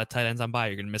there's a lot of tight ends on bye.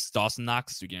 You're going to miss Dawson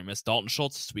Knox. You're going to miss Dalton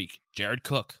Schultz this week. Jared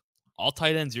Cook. All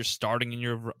tight ends you're starting in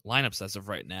your lineups as of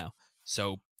right now.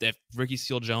 So if Ricky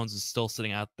Seals-Jones is still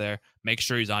sitting out there, make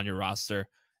sure he's on your roster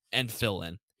and fill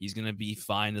in. He's going to be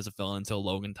fine as a fill-in until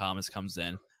Logan Thomas comes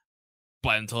in.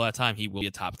 But until that time, he will be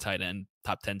a top 10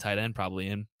 tight end probably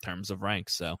in terms of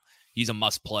ranks. So he's a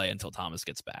must play until Thomas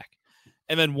gets back.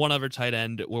 And then one other tight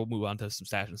end, we'll move on to some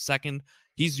stats in a second.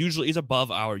 He's above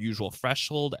our usual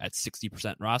threshold at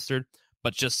 60% rostered.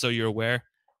 But just so you're aware,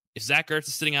 if Zach Ertz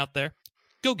is sitting out there,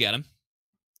 go get him.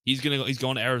 He's going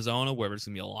to Arizona, where there's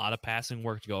going to be a lot of passing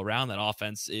work to go around. That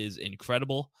offense is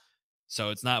incredible.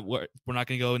 So we're not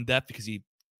going to go in depth because he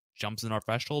jumps in our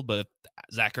threshold. But if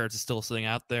Zach Ertz is still sitting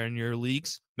out there in your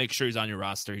leagues, make sure he's on your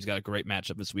roster. He's got a great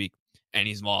matchup this week, and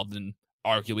he's involved in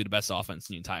arguably the best offense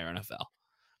in the entire NFL.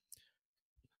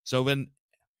 So then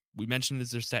we mentioned,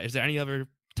 is there any other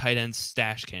tight end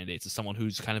stash candidates? Is someone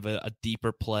who's kind of a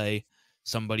deeper play,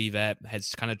 somebody that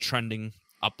has kind of trending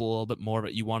up a little bit more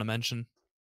that you want to mention?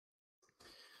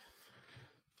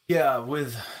 Yeah,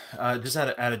 with just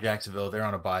out of Jacksonville, they're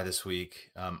on a bye this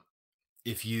week.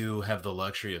 If you have the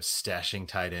luxury of stashing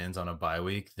tight ends on a bye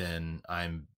week, then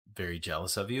I'm very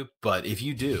jealous of you. But if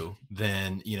you do,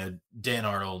 then Dan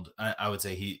Arnold, I would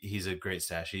say he's a great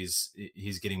stash.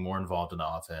 He's getting more involved in the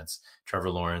offense. Trevor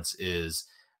Lawrence is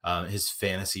his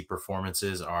fantasy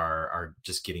performances are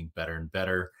just getting better and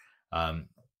better.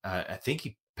 I think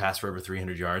he passed for over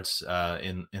 300 yards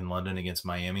in London against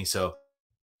Miami. So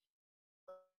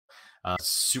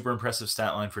super impressive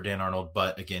stat line for Dan Arnold,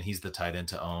 but again, he's the tight end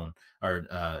to own, or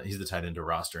he's the tight end to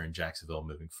roster in Jacksonville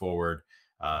moving forward.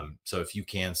 So if you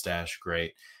can stash,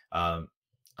 great. A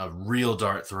real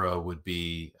dart throw would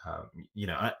be,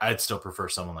 I'd still prefer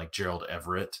someone like Gerald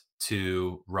Everett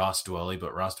to Ross Dwelley,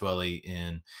 but Ross Dwelley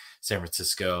in San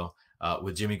Francisco,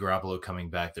 with Jimmy Garoppolo coming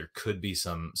back, there could be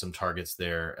some targets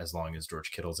there as long as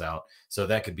George Kittle's out. So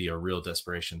that could be a real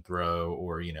desperation throw,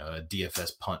 or a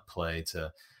DFS punt play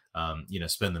to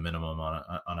spend the minimum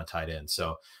on a tight end.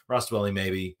 So Ross Dwelley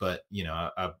maybe, but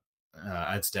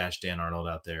I'd stash Dan Arnold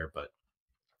out there. But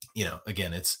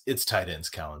again, it's tight ends,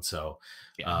 Kellen. So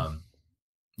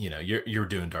you're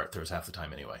doing dart throws half the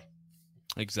time anyway.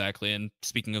 Exactly. And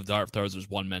speaking of dart throws, there's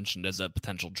one mentioned as a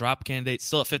potential drop candidate,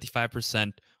 still at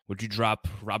 55%. Would you drop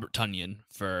Robert Tonyan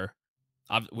for?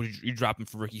 Would you drop him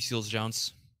for Ricky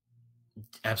Seals-Jones?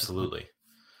 Absolutely.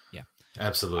 Yeah,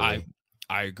 absolutely.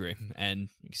 I agree. And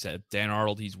like you said, Dan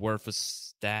Arnold, he's worth a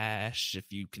stash if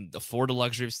you can afford the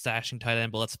luxury of stashing tight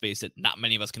end. But let's face it, not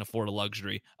many of us can afford a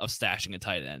luxury of stashing a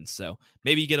tight end. So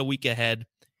maybe you get a week ahead.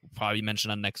 We'll probably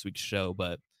mention on next week's show.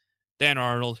 But Dan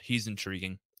Arnold, he's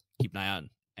intriguing. Keep an eye on.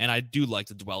 And I do like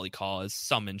the Dwelley call as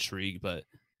some intrigue, but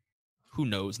who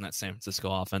knows in that San Francisco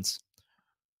offense.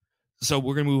 So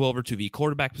we're going to move over to the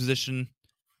quarterback position.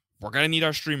 We're going to need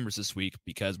our streamers this week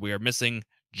because we are missing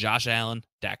Josh Allen,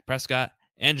 Dak Prescott,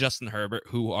 and Justin Herbert,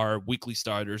 who are weekly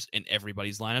starters in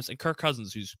everybody's lineups, and Kirk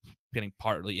Cousins, who's getting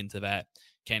partly into that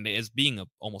candidate as being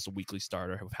almost a weekly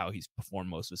starter of how he's performed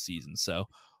most of the season. So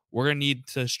we're going to need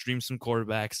to stream some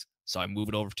quarterbacks. So I move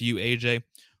it over to you, AJ.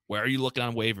 Where are you looking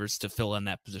on waivers to fill in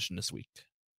that position this week?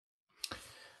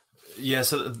 Yeah,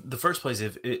 so the first place,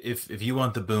 if you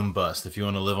want the boom bust, if you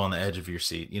want to live on the edge of your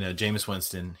seat, Jameis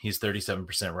Winston, he's 37%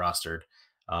 rostered.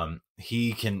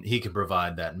 He can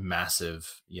provide that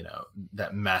massive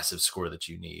score that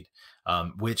you need,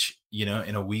 which,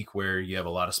 in a week where you have a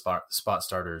lot of spot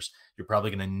starters, you're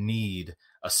probably going to need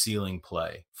a ceiling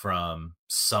play from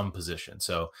some position.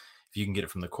 So if you can get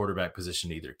it from the quarterback position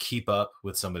to either keep up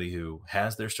with somebody who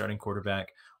has their starting quarterback,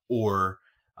 or,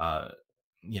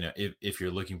 if you're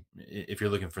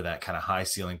looking for that kind of high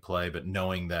ceiling play, but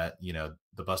knowing that,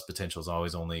 the bust potential is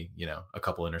always only, a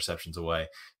couple interceptions away,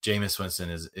 Jameis Winston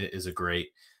is a great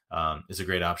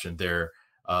option. They're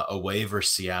away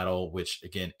versus Seattle, which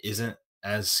again isn't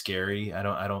as scary.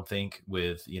 I don't think,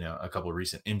 with, a couple of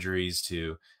recent injuries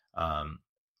to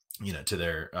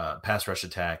their pass rush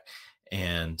attack,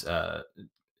 and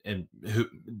who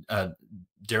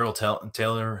Darrell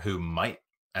Taylor, who might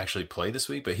actually play this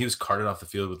week, but he was carted off the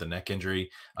field with a neck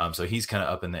injury. So he's kind of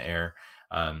up in the air.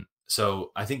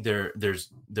 So I think there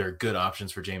are good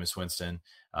options for Jameis Winston.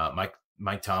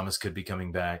 Mike Thomas could be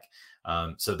coming back.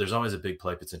 So there's always a big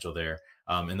play potential there.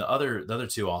 And the other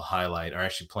two I'll highlight are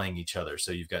actually playing each other.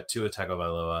 So you've got Tua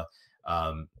Tagovailoa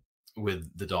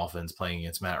with the Dolphins playing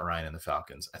against Matt Ryan and the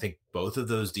Falcons. I think both of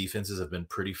those defenses have been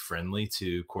pretty friendly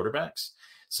to quarterbacks.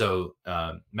 So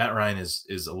Matt Ryan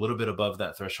is a little bit above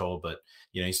that threshold, but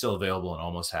he's still available in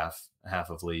almost half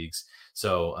of leagues.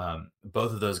 So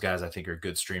both of those guys I think are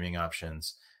good streaming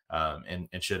options, and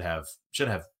should have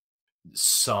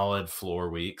solid floor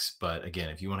weeks. But again,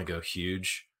 if you want to go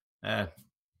huge, go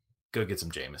get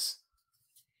some Jameis.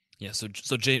 Yeah, so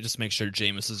just make sure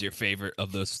Jameis is your favorite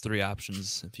of those three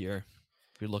options if you're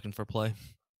looking for play.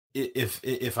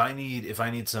 If I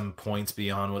need some points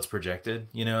beyond what's projected,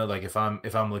 like if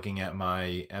I'm looking at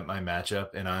my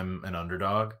matchup and I'm an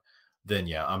underdog, then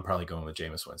yeah, I'm probably going with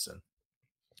Jameis Winston.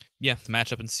 Yeah, the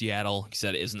matchup in Seattle, like you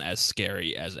said, isn't as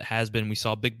scary as it has been. We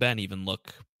saw Big Ben even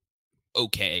look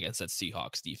okay against that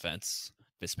Seahawks defense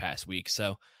this past week.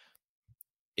 So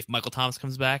if Michael Thomas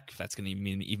comes back, that's going to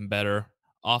mean even better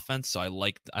offense. So I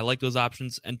like those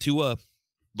options. And Tua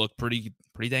looked pretty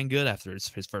dang good after his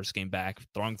first game back,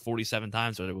 throwing 47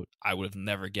 times, which I would have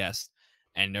never guessed.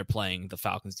 And they're playing the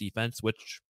Falcons defense,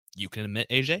 which you can admit,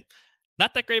 AJ,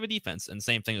 not that great of a defense. And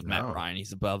same thing with Matt Ryan.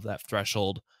 He's above that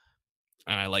threshold.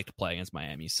 And I like to play against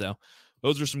Miami. So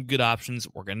those are some good options.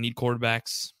 We're going to need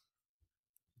quarterbacks.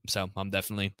 So I'm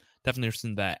definitely interested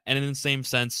in that. And in the same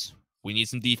sense, we need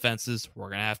some defenses. We're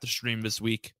going to have to stream this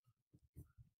week.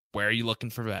 Where are you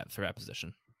looking for that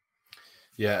position?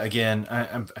 Yeah, again,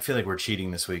 I feel like we're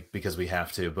cheating this week because we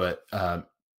have to. But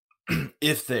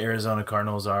if the Arizona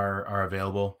Cardinals are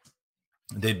available,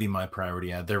 they'd be my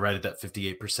priority ad. They're right at that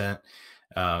 58%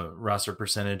 roster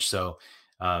percentage, so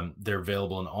they're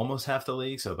available in almost half the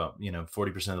league. So about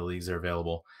 40% of the leagues are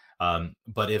available.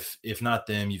 But if not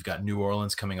them, you've got New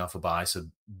Orleans coming off a bye, so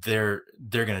they're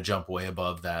going to jump way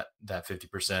above that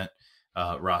 50%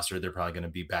 roster. They're probably going to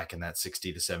be back in that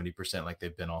 60 to 70% like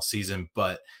they've been all season.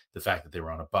 But the fact that they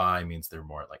were on a bye means they're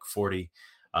more at like 40.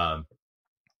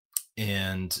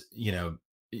 And you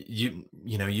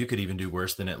could even do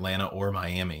worse than Atlanta or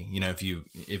Miami.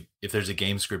 If there's a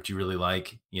game script you really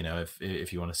like,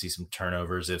 if you want to see some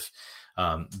turnovers, if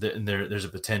there's a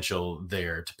potential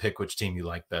there to pick which team you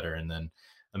like better, and then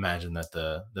imagine that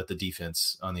the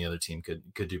defense on the other team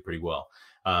could do pretty well.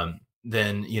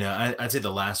 Then I'd say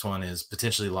the last one is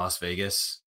potentially Las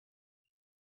Vegas,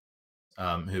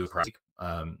 who probably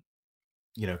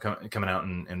coming out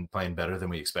and playing better than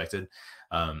we expected.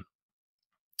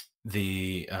 Let's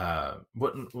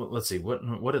see,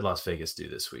 what did Las Vegas do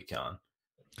this week, Alan?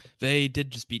 They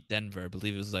did just beat Denver. I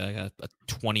believe it was like a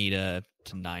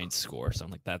 20-9 score,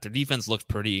 something like that. Their defense looked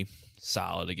pretty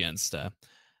solid against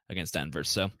Denver.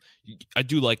 So I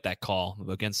do like that call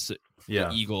against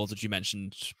the Eagles that you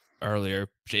mentioned earlier.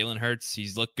 Jalen Hurts,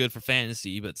 he's looked good for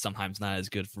fantasy, but sometimes not as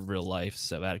good for real life.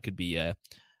 So that could be a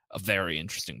very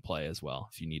interesting play as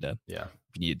well if you need a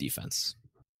defense.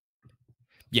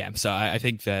 Yeah, so I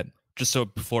think that just so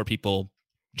before people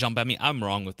jump at me, I'm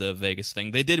wrong with the Vegas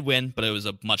thing. They did win, but it was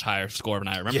a much higher score than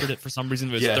I remembered it for some reason.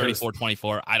 It was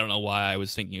 34-24. I don't know why I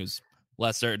was thinking it was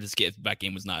lesser. That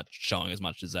game was not showing as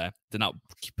much as I did not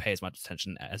pay as much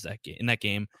attention as in that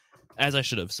game as I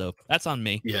should have. So that's on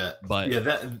me. Yeah, but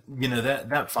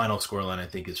that final scoreline I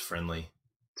think is friendly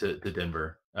to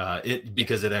Denver.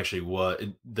 Because it actually was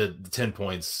the 10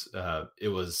 points. It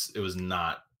was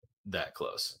not that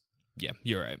close. Yeah,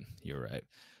 you're right.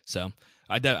 So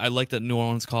I like the New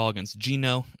Orleans call against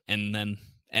Geno, and then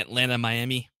Atlanta,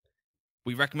 Miami.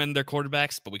 We recommend their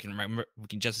quarterbacks, but we can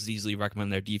just as easily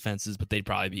recommend their defenses. But they'd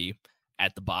probably be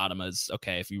at the bottom as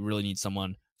okay. If you really need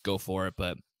someone, go for it.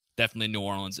 But definitely New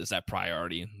Orleans is that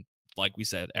priority. Like we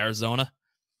said, Arizona,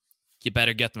 you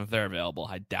better get them if they're available.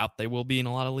 I doubt they will be in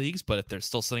a lot of leagues, but if they're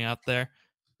still sitting out there,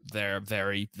 they're a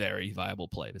very, very viable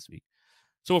play this week.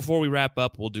 So before we wrap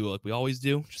up, we'll do like we always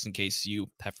do, just in case you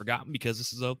have forgotten, because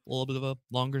this is a little bit of a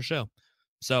longer show.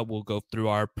 So we'll go through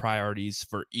our priorities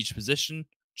for each position,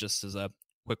 just as a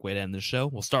quick way to end the show.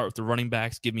 We'll start with the running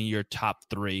backs. Give me your top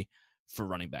 3 for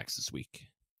running backs this week.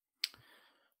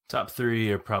 Top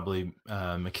 3 are probably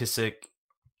McKissick,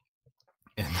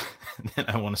 and then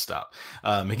I want to stop.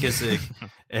 McKissick,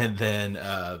 and then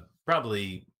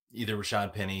probably either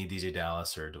Rashad Penny, DJ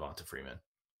Dallas, or Devonta Freeman.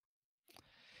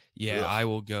 Yeah, I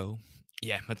will go.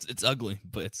 Yeah, it's ugly,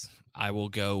 but I will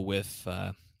go with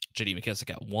J.D. McKissick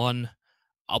at 1.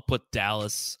 I'll put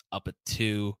Dallas up at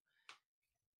 2,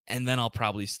 and then I'll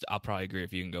probably agree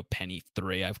if you can go Penny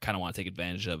 3. I kind of want to take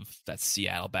advantage of that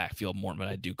Seattle backfield more than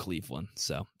I do Cleveland,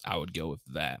 so I would go with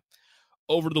that.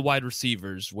 Over to the wide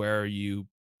receivers, how are you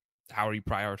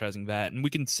prioritizing that? And we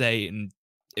can say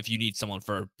if you need someone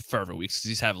for further weeks, because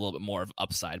these have a little bit more of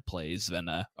upside plays than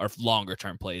or longer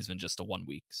term plays than just a 1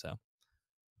 week. So,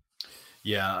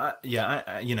 I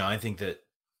think that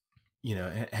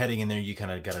heading in there, you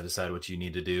kind of got to decide what you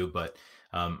need to do. But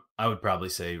I would probably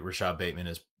say Rashad Bateman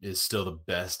is still the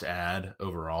best ad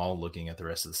overall, looking at the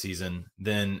rest of the season.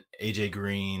 Then AJ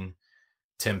Green,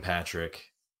 Tim Patrick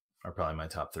are probably my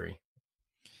top 3.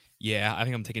 Yeah, I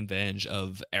think I'm taking advantage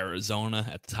of Arizona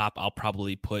at the top. I'll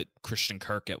probably put Christian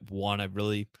Kirk at 1. I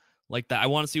really like that. I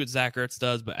want to see what Zach Ertz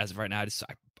does, but as of right now,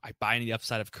 I buy into the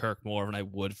upside of Kirk more than I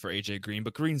would for AJ Green.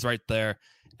 But Green's right there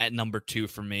at number 2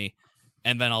 for me.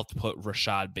 And then I'll put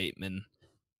Rashad Bateman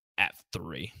at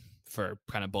 3 for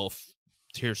kind of both.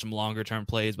 Here's some longer term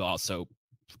plays, but also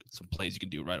some plays you can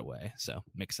do right away. So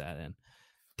mix that in.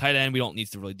 Tight end, we don't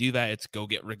need to really do that. It's go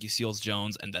get Ricky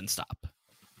Seals-Jones and then stop.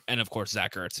 And, of course,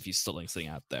 Zach Ertz, if he's still sitting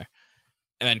out there.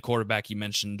 And then quarterback, you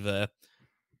mentioned the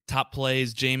top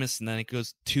plays, Jameis, and then it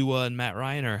goes Tua and Matt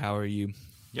Ryan, or how are you?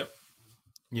 Yep.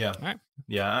 Yeah. All right.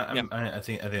 Yeah, I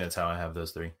think that's how I have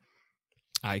those 3.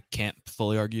 I can't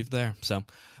fully argue there. So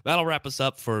that'll wrap us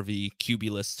up for the QB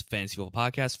List Fantasy Football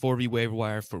Podcast, 4V Waiver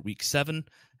Wire for Week 7.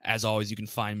 As always, you can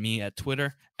find me at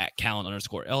Twitter at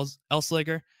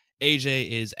Callan_Elslager. AJ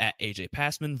is at AJ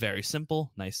Passman. Very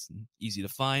simple, nice and easy to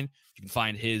find. You can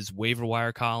find his waiver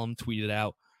wire column tweeted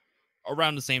out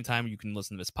around the same time you can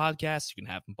listen to this podcast. You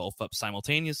can have them both up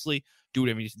simultaneously. Do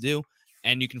whatever you need to do.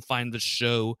 And you can find the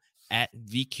show at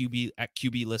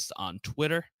QB List on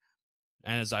Twitter.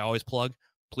 And as I always plug,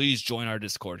 please join our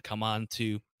Discord. Come on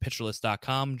to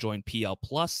pitcherlist.com, join PL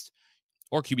Plus,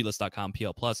 or QBlist.com,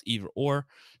 PL Plus, either or.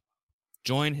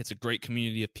 Join. It's a great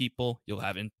community of people. You'll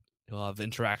have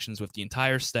interactions with the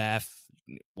entire staff.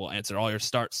 We'll answer all your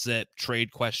start, sit,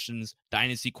 trade questions,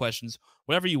 dynasty questions,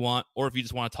 whatever you want. Or if you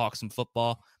just want to talk some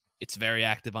football, it's very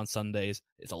active on Sundays.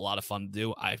 It's a lot of fun to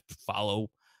do. I follow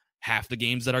half the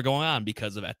games that are going on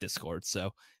because of that Discord.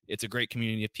 So it's a great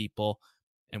community of people,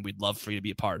 and we'd love for you to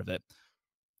be a part of it.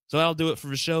 So that'll do it for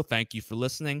the show. Thank you for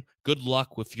listening. Good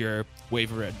luck with your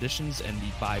waiver additions and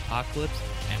the buy apocalypse,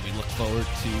 and we look forward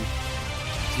to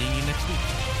seeing you next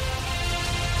week.